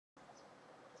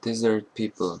Desert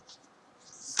people,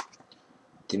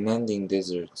 demanding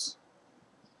deserts.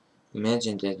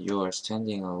 Imagine that you are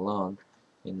standing alone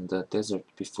in the desert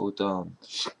before dawn.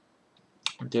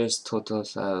 There's total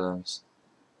silence,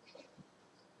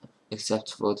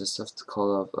 except for the soft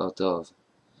call of a dove.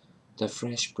 The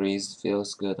fresh breeze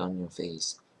feels good on your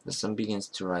face. The sun begins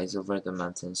to rise over the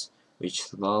mountains, which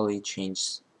slowly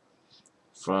changes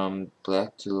from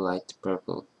black to light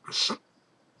purple.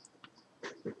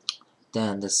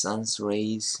 Then the sun's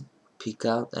rays peek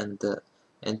out and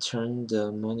turn the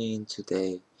morning into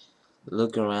day.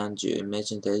 Look around you.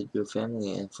 Imagine that your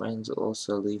family and friends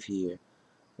also live here.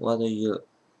 What are your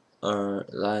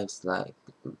lives like?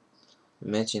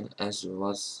 Imagine as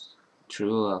was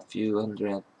true a few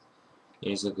hundred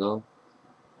years ago,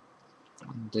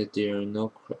 that there are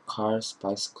no cars,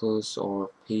 bicycles, or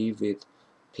paved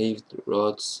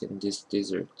roads in this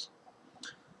desert.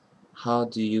 How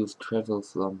do you travel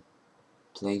from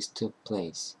place to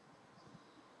place?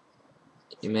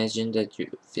 Imagine that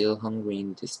you feel hungry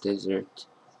in this desert.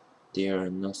 There are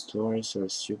no stores or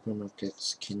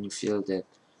supermarkets. Can you feel that?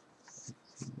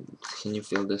 Can you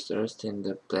feel the thirst in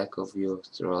the back of your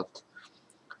throat?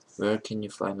 Where can you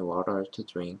find water to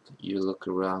drink? You look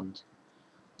around.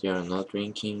 There are no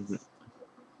drinking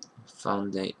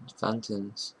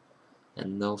fountains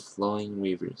and no flowing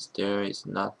rivers. There is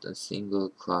not a single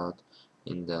cloud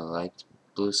in the light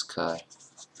blue sky.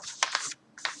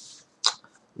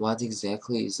 What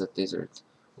exactly is a desert?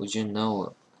 Would you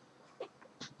know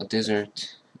a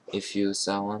desert if you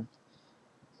saw one?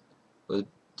 Would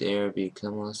there be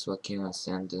camels walking on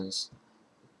sand dunes?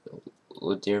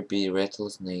 Would there be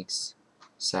rattlesnakes,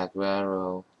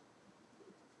 saguaro,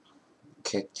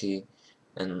 cacti,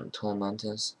 and tall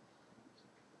mountains?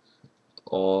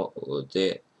 Or would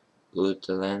the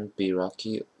land be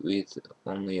rocky with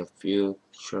only a few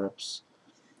shrubs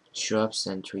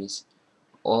and trees?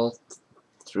 All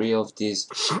three of these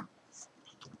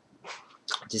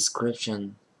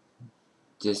descriptions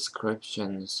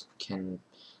can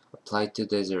apply to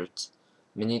deserts.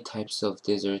 Many types of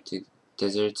deserts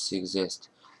exist.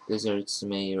 Deserts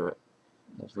may have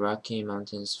rocky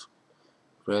mountains,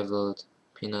 graveled,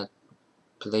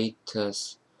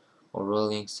 plateaus, or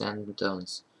rolling sand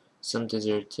dunes. Some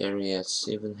desert areas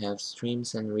even have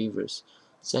streams and rivers.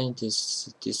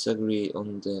 Scientists disagree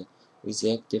on the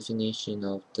exact definition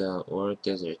of the word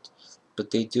desert,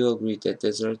 but they do agree that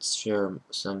deserts share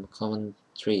some common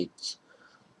traits.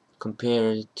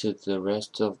 Compared to the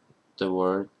rest of the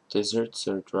world, deserts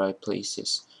are dry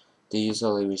places. They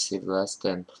usually receive less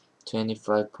than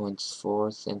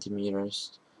 25.4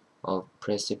 centimeters of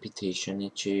precipitation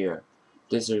each year.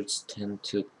 Deserts tend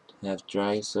to have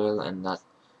dry soil and not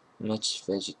much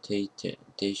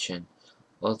vegetation.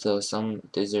 Although some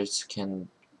deserts can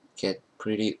get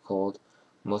pretty cold,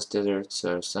 most deserts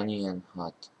are sunny and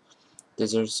hot.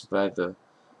 Desert survival.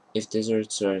 If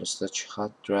deserts are such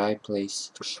hot, dry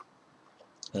places,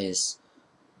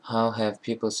 how have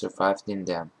people survived in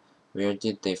them? Where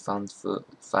did they find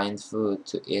food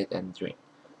to eat and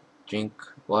drink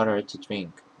water to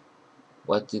drink?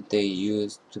 What did they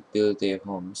use to build their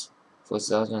homes? For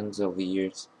thousands of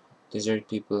years, desert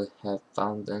people have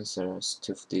found answers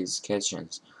to these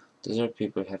questions. Desert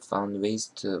people have found ways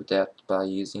to adapt by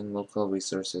using local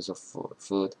resources of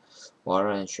food, water,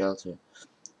 and shelter.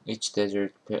 Each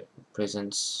desert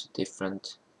presents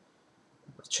different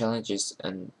challenges,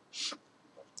 and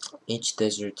each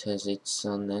desert has its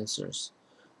own answers.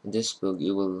 In this book,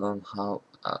 you will learn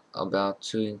about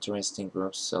two interesting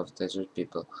groups of desert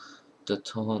people, the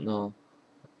Tohono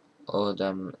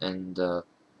O'odham and the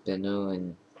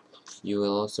Benuin. You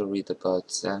will also read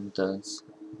about sand dunes,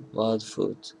 wild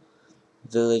food,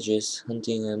 villages,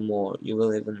 hunting, and more. You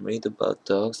will even read about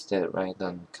dogs that ride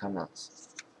on camels.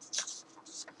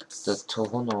 The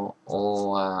Tohono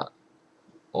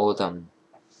O'odham.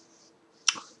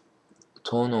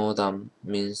 Tohono O'odham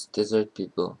means desert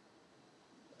people.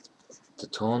 The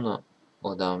Tohono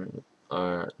O'odham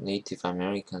are Native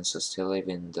Americans who still live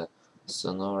in the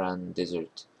Sonoran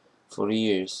Desert. For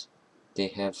years, they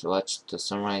have watched the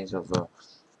sunrise over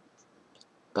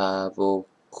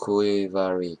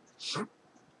Baboquivari,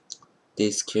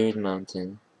 this scared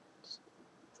mountain.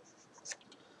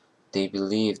 They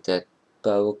believe that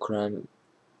Baboquivari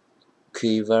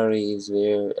is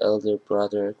where Elder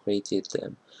Brother created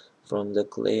them from the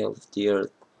clay of the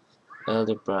earth.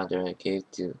 Elder Brother gave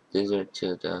the desert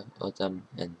to the O'odham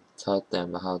and taught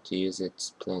them how to use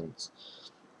its plants.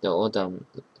 The O'odham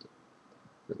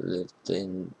lived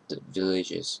in the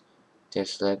villages. They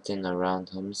slept in round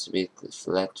homes with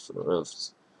flat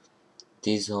roofs.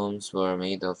 These homes were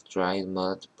made of dried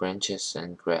mud, branches,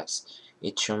 and grass.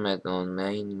 Each room had a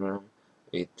main room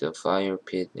with a fire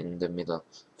pit in the middle.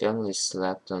 Families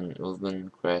slept on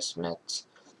woven grass mats.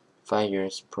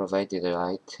 Fires provided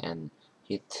light and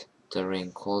heat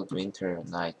during cold winter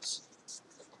nights.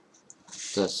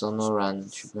 The Sonoran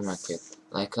supermarket.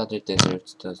 Like other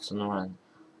deserts, the Sonoran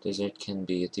Desert can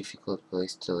be a difficult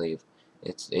place to live.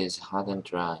 It is hot and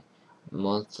dry.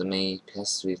 Months may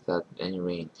pass without any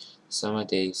rain. Summer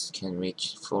days can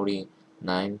reach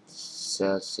 49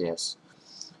 Celsius.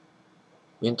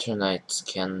 Winter nights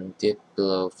can dip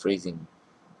below freezing.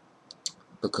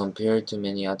 But compared to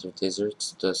many other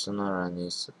deserts, the Sonoran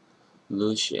is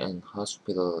lush and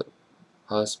hospitable.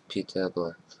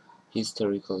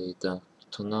 Historically, the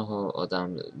Tonoho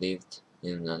Odam lived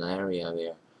in an area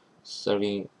where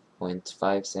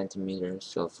 30.5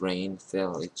 centimeters of rain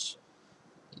fell each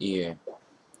year.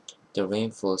 The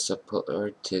rainfall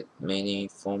supported many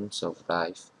forms of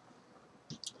life.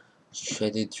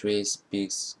 Shady trees,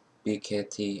 big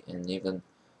catty, and even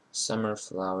summer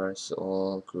flowers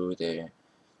all grew there.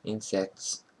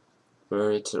 Insects,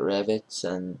 birds, rabbits,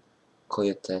 and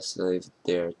coyotes lived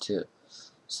there too.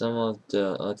 Some of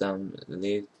the Odam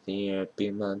lived near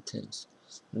big mountains.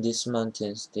 In these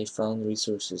mountains, they found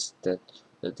resources that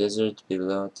the desert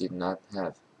below did not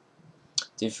have.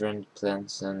 Different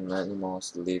plants and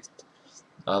animals lived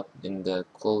up in the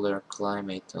cooler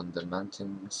climate on the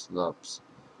mountain slopes.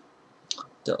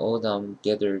 The Odam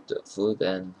gathered food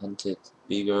and hunted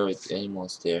bigger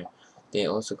animals there. They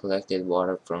also collected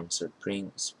water from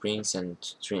springs and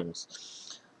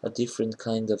streams. A different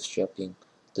kind of shopping.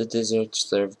 The desert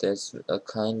served as a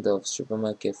kind of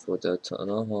supermarket for the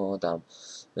Tonoho Odam.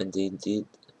 When they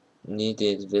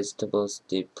needed vegetables,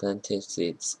 they planted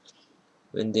seeds.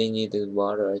 When they needed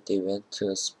water, they went to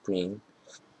a spring.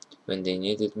 When they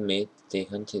needed meat, they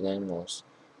hunted animals.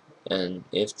 And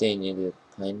if they needed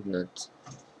pine nuts,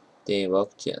 they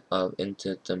walked up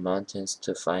into the mountains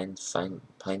to find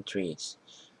pine trees,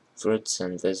 fruits,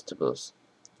 and vegetables.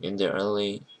 In the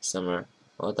early summer,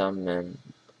 Odam men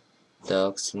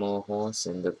dug small holes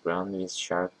in the ground with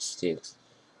sharp sticks.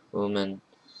 Women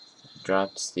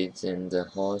dropped seeds in the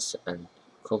holes and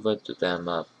covered them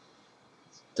up.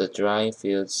 The dry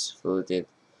fields flooded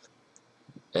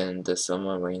and the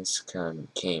summer rains came.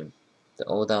 The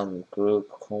Odam grew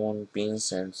corn,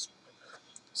 beans, and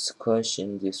squash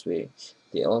in this way.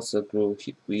 They also grew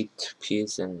wheat,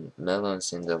 peas, and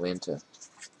melons in the winter.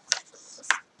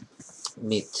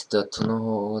 Meat. The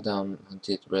Tonoho Odam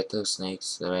hunted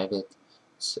rattlesnakes,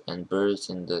 rabbits, and birds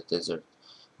in the desert.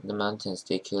 In the mountains,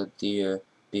 they killed deer,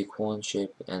 bighorn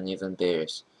sheep, and even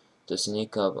bears. To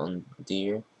sneak up on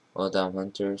deer, Odam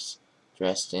hunters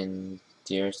dressed in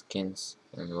deerskins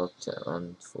and walked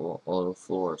on all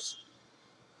fours.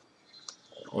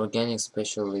 Organic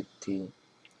specialty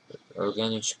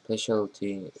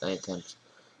items.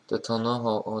 The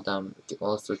Tonoho Odam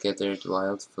also gathered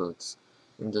wild foods.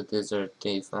 In the desert,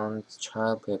 they found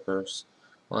chili peppers,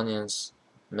 onions,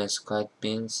 mesquite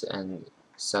beans, and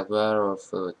saguaro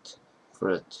fruit.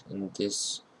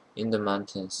 In the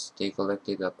mountains, they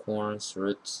collected acorns,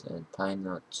 roots, and pine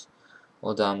nuts.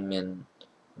 Odam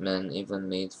men even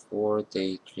made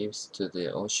 4-day trips to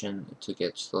the ocean to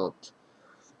get salt.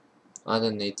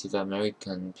 Other Native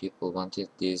American people wanted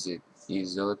these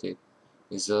exotic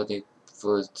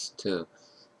foods too,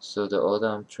 so the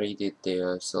Odam traded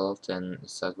their salt and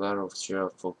saguaro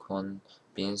syrup for corn,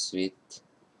 beans, wheat,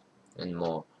 and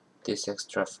more. This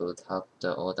extra food helped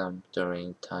the Odam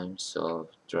during times of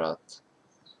drought.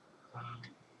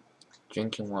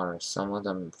 Drinking water. Some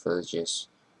Odam villages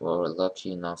were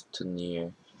lucky enough to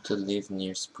live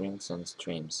near springs and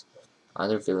streams.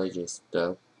 Other villages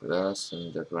dug wells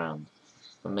in the ground.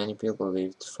 But many people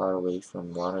lived far away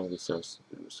from water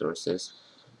resources.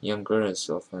 Young girls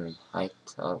often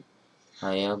hiked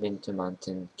high up into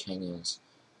mountain canyons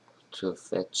to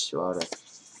fetch water.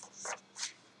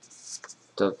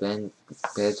 The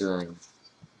Bedouin.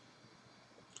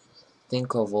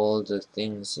 Think of all the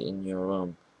things in your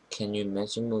room. Can you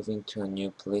imagine moving to a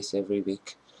new place every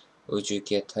week? Would you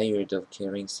get tired of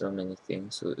carrying so many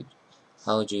things?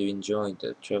 How would you enjoy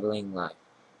the traveling life?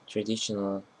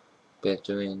 Traditional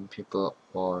Bedouin people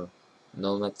or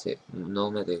nomadic.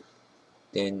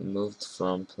 They moved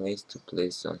from place to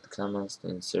place on camels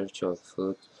in search of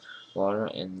food, water,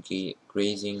 and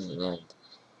grazing land.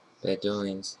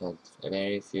 Bedouins had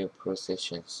very few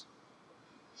possessions.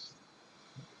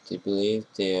 They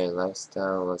believed their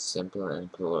lifestyle was simple and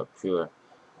pure.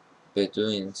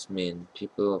 Bedouins mean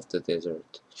people of the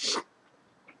desert.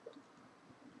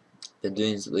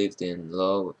 Bedouins lived in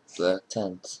low, black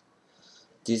tents.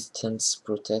 These tents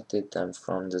protected them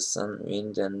from the sun,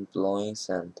 wind, and blowing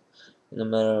sand. In a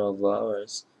matter of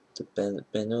hours, the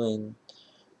Bedouin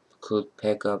could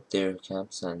pack up their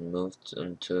camps and move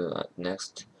on to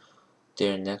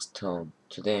their next home.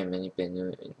 Today, many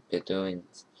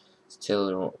Bedouins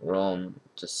still roam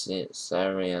the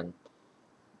Syrian,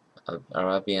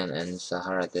 Arabian, and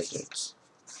Sahara deserts.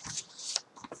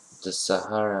 The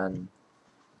Saharan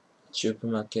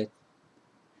supermarket.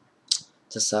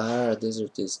 The Sahara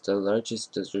Desert is the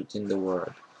largest desert in the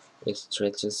world. It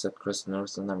stretches across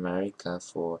Northern America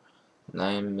for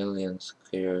 9 million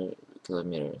square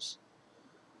kilometers.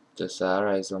 The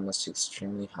Sahara is almost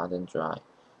extremely hot and dry.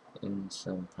 In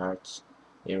some parts,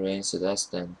 it rains less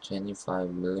than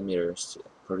 25 millimeters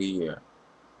per year.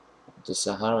 The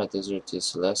Sahara Desert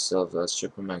is less of a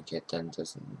supermarket than the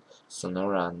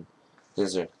Sonoran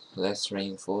Desert. Less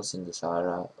rain falls in the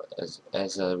Sahara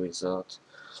as a result.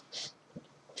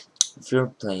 Fewer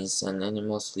plants and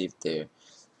animals live there.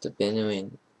 The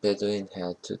Bedouin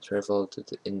had to travel to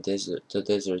the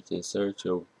desert in search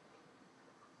of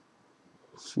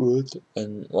food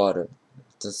and water.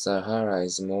 The Sahara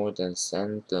is more than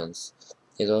sand dunes.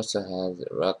 It also has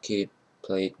rocky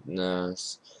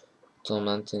plains, tall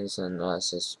mountains, and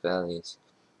oasis valleys.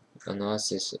 An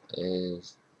oasis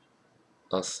is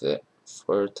a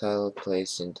fertile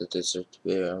place in the desert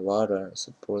where water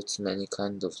supports many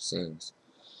kinds of things.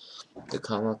 The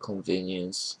common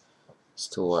convenience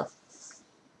store.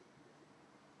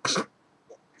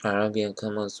 Arabian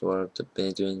camels were the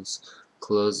Bedouins'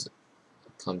 close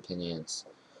companions.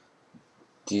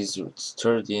 These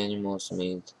sturdy animals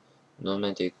made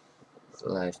nomadic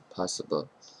life possible.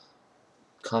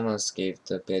 Camels gave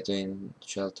the Bedouin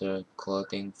shelter,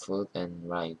 clothing, food, and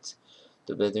rides.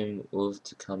 The Bedouin wove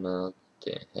camel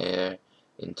hair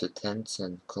into tents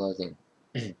and clothing.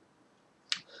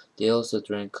 They also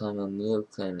drank camel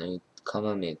milk and ate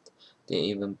camel meat. They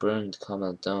even burned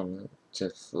camel dung to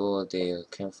fuel their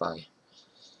campfire.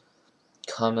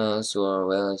 Camels were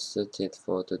well suited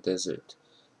for the desert.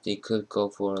 They could go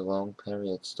for long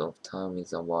periods of time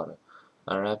without water.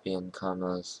 Arabian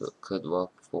camels could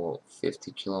walk for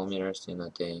 50 kilometers in a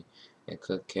day and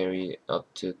could carry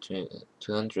up to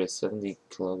 270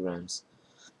 kilograms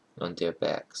on their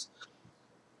backs.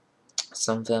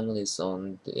 Some families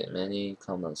owned many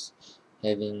camels.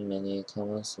 Having many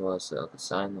camels was a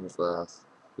sign of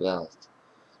wealth.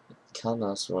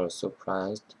 Camels were so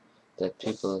prized that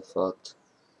people fought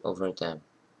over them.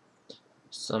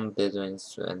 Some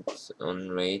Bedouins went on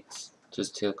raids to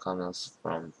steal camels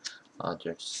from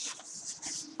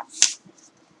others.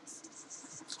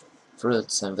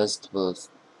 Fruits and vegetables.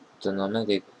 The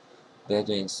nomadic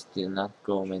Bedouins did not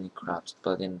grow many crops,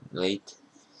 but in late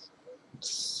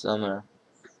summer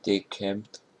they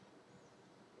camped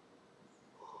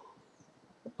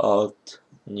out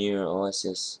near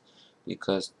oases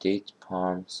because date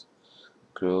palms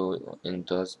grew in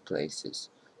those places.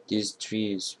 These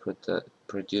trees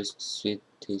produced sweet,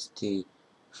 tasty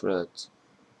fruit.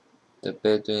 The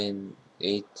Bedouin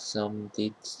ate some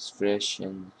dates fresh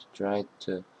and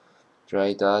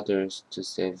dried others to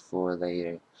save for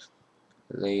later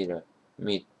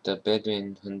meat. The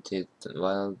Bedouin hunted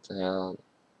wild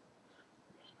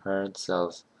herds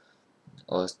of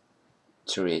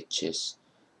ostriches,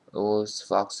 owls,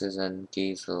 foxes, and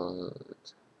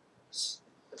gazelles.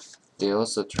 They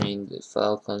also trained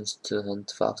falcons to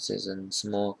hunt foxes and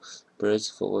small birds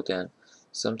for them.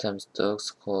 Sometimes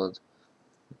dogs called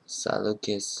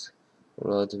salukis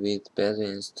rode with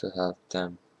Bedouins to help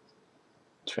them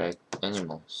track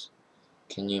animals.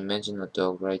 Can you imagine a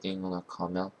dog riding on a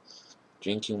camel?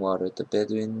 Drinking water, the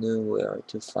Bedouin knew where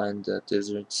to find the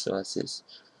desert oases.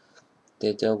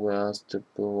 They dug wells to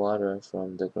pull water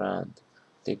from the ground.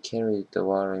 They carried the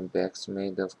water in bags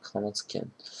made of camel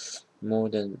skin.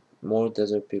 More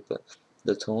desert people.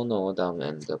 The Tono Odam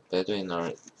and the Bedouin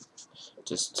are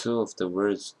just two of the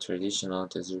world's traditional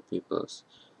desert peoples.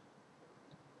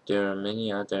 There are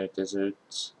many other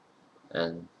deserts,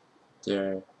 and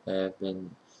there have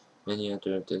been many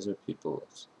other desert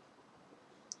peoples.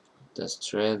 The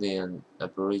Australian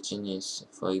Aborigines,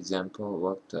 for example,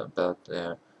 walked about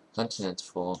their continent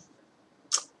for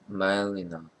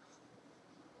millennia.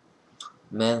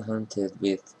 Men hunted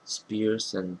with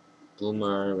spears and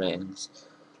boomerangs.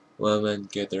 Women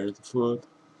gathered food.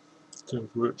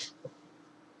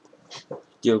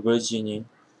 The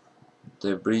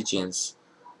Aborigines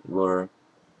wore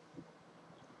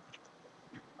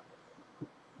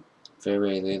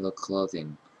very little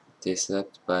clothing. They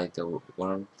slept by the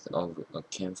warmth of a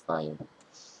campfire.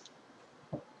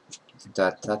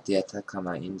 The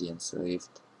Atacama Indians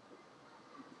lived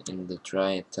in the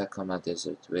dry Atacama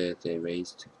Desert where they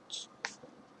raised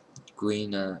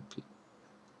guinea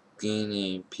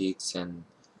guinea pigs and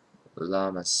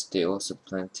llamas. They also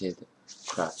planted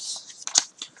crops.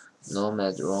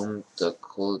 Nomads roamed the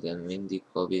cold and windy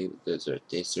Gobi Desert.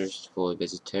 They searched for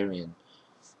vegetation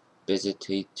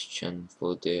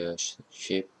for their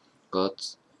sheep,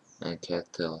 goats, and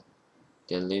cattle.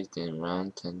 They lived in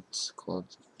round tents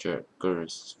called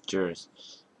jurs.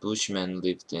 Bushmen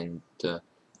lived in the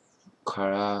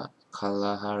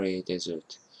Kalahari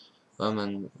Desert.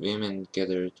 Women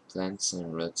gathered plants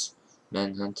and roots.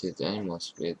 Men hunted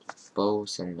animals with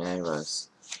bows and arrows.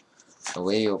 A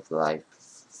way of life.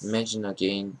 Imagine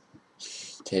again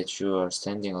that you are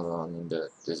standing alone in the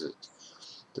desert.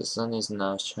 The sun is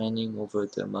now shining over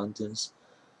the mountains.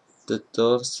 The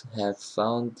doves have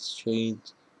found shade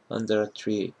under a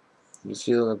tree. You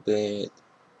feel a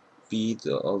bead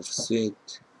of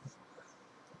sweat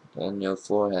on your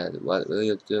forehead. What will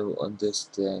you do on this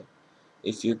day?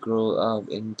 If you grew up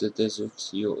in the desert,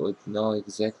 you would know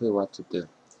exactly what to do.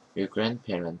 Your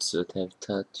grandparents would have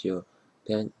taught your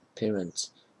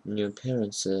parents, and your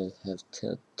parents have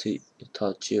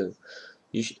taught you.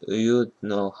 You'd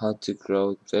know how to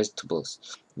grow vegetables.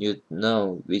 You'd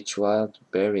know which wild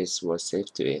berries were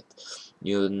safe to eat.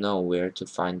 You'd know where to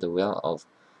find the well of,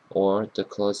 or the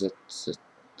closest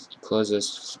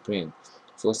spring.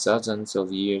 For thousands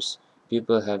of years,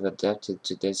 people have adapted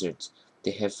to deserts.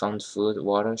 They have found food,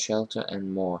 water, shelter,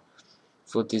 and more.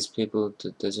 For these people,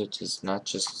 the desert is not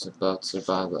just about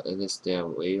survival, it is their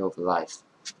way of life.